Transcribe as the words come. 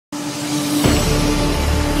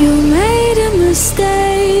You made a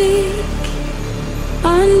mistake,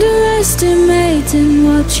 underestimating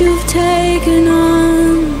what you've taken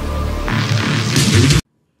on.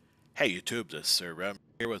 Hey YouTube, this is Sir Rem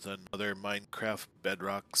here with another Minecraft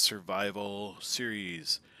Bedrock survival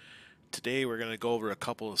series. Today we're going to go over a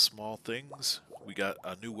couple of small things. We got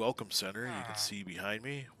a new welcome center you can see behind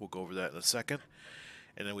me. We'll go over that in a second.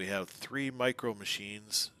 And then we have 3 micro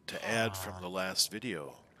machines to add from the last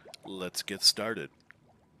video. Let's get started.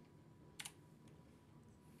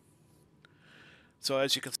 So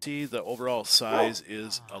as you can see, the overall size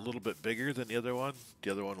is a little bit bigger than the other one.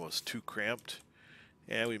 The other one was too cramped.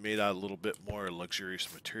 And we made out a little bit more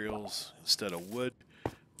luxurious materials. Instead of wood,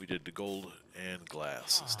 we did the gold and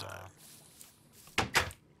glass this time.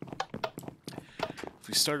 If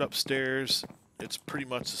we start upstairs, it's pretty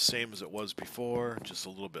much the same as it was before, just a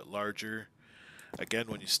little bit larger. Again,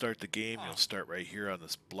 when you start the game, you'll start right here on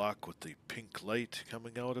this block with the pink light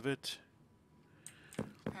coming out of it.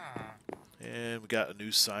 And we got a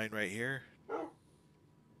new sign right here.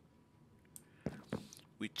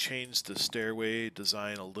 We changed the stairway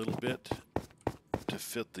design a little bit to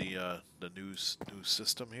fit the new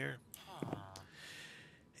system here.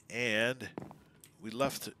 And we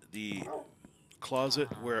left the closet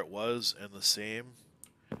where it was and the same.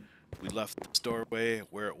 We left the doorway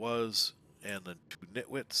where it was, and the 2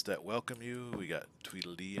 nitwits that welcome you. We got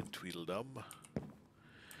Tweedledee and Tweedledum.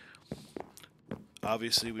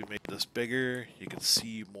 Obviously we made this bigger. You can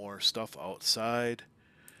see more stuff outside.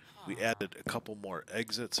 We added a couple more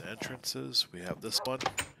exits, entrances. We have this one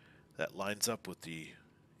that lines up with the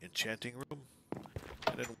enchanting room,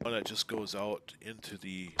 and then one that just goes out into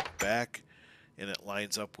the back and it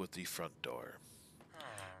lines up with the front door.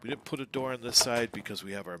 We didn't put a door on this side because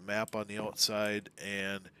we have our map on the outside,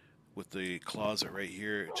 and with the closet right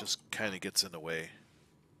here, it just kind of gets in the way.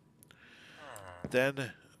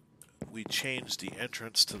 Then we changed the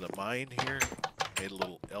entrance to the mine here, made a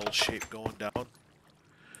little L shape going down.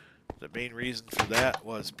 The main reason for that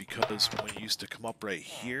was because when you used to come up right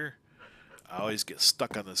here, I always get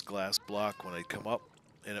stuck on this glass block when I come up,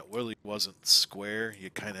 and it really wasn't square. You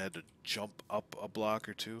kind of had to jump up a block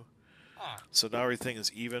or two. So now everything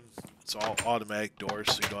is even. It's all automatic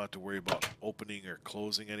doors, so you don't have to worry about opening or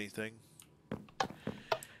closing anything.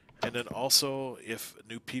 And then also, if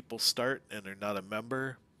new people start and they're not a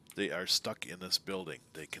member, they are stuck in this building.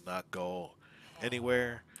 They cannot go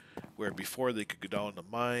anywhere. Where before they could go down the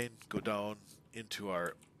mine, go down into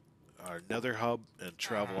our nether hub and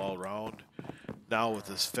travel all around. Now with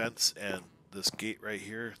this fence and this gate right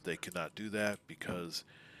here, they cannot do that because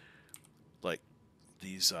like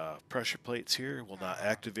these pressure plates here will not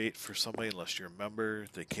activate for somebody unless you're a member.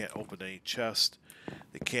 They can't open any chest.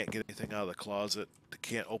 They can't get anything out of the closet. They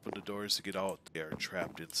can't open the doors to get out. They are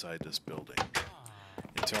trapped inside this building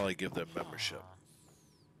until I give them membership.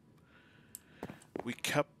 We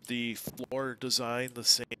kept the floor design the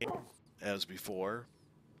same as before,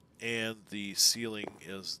 and the ceiling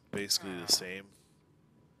is basically the same.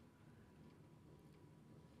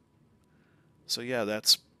 So yeah,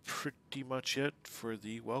 that's pretty much it for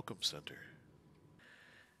the welcome center.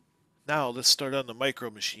 Now let's start on the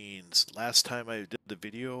micro machines. Last time I did the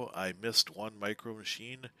video, I missed one micro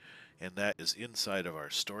machine, and that is inside of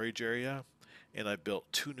our storage area, and I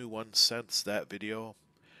built 2 new ones since that video.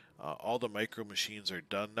 All the micro machines are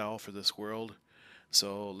done now for this world,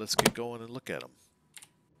 so let's get going and look at them.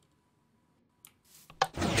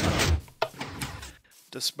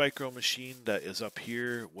 This micro machine that is up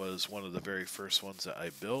here was one of the very first ones that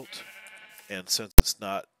I built, and since it's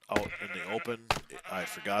not out in the open, I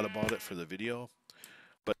forgot about it for the video.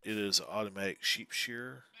 But it is an automatic sheep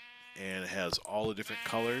shearer, and it has all the different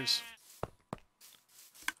colors.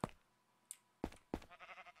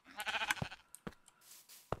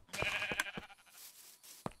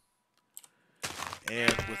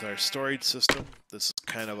 And with our storage system, this is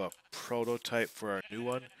kind of a prototype for our new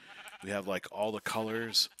one. We have like all the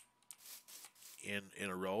colors in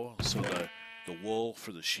a row, so the wool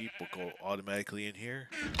for the sheep will go automatically in here.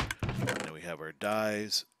 And then we have our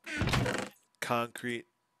dyes, concrete.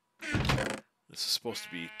 This is supposed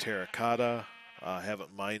to be terracotta. I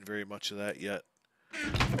haven't mined very much of that yet.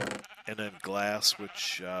 And then glass,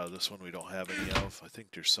 which this one we don't have any of. I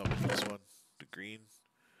think there's some in this one, the green.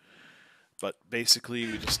 But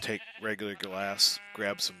basically, we just take regular glass,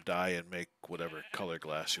 grab some dye, and make whatever color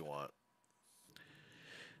glass you want.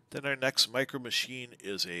 Then our next micro machine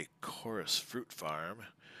is a chorus fruit farm.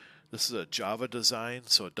 This is a Java design,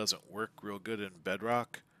 so it doesn't work real good in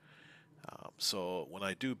Bedrock. So when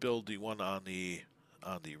I do build the one on the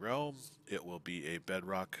realm, it will be a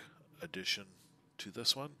Bedrock addition to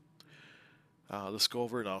this one. Let's go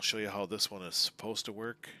over and I'll show you how this one is supposed to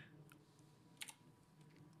work.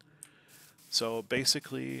 So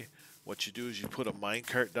basically what you do is you put a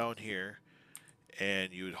minecart down here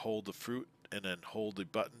and you would hold the fruit and then hold the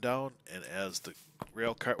button down, and as the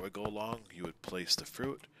rail cart would go along you would place the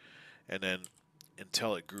fruit, and then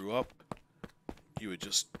until it grew up you would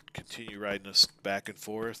just continue riding this back and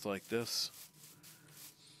forth like this.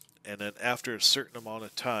 And then after a certain amount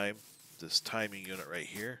of time, this timing unit right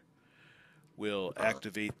here will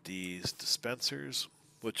activate these dispensers,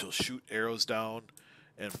 which will shoot arrows down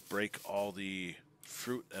and break all the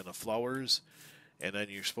fruit and the flowers. And then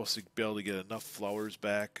you're supposed to be able to get enough flowers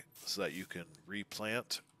back so that you can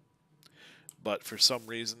replant. But for some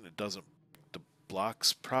reason it doesn't the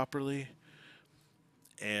blocks properly,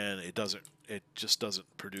 and it just doesn't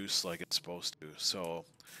produce like it's supposed to. So,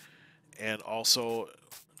 and also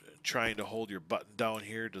trying to hold your button down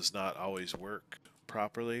here does not always work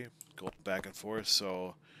properly, going back and forth.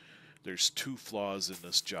 So there's two flaws in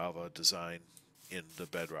this Java design in the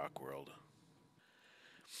Bedrock world.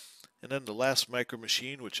 And then the last micro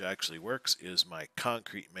machine which actually works is my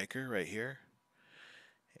concrete maker right here,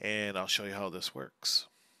 and I'll show you how this works.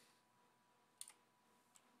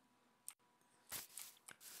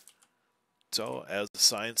 So as the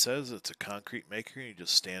sign says, it's a concrete maker. You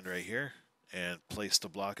just stand right here and place the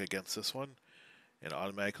block against this one, and it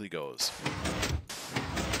automatically goes.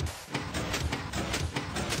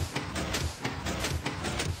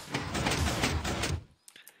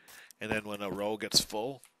 And then when a row gets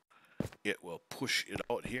full, it will push it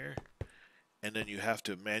out here, and then you have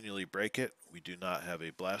to manually break it. We do not have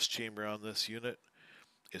a blast chamber on this unit.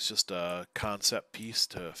 It's just a concept piece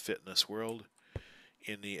to fit in this world.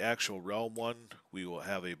 In the actual realm one, we will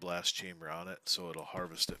have a blast chamber on it, so it'll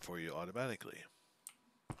harvest it for you automatically.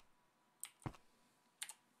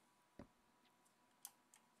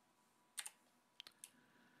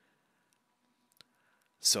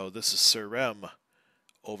 So this is Sir Rem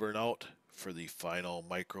over and out for the final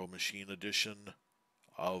Micro Machine edition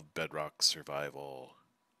of Bedrock Survival.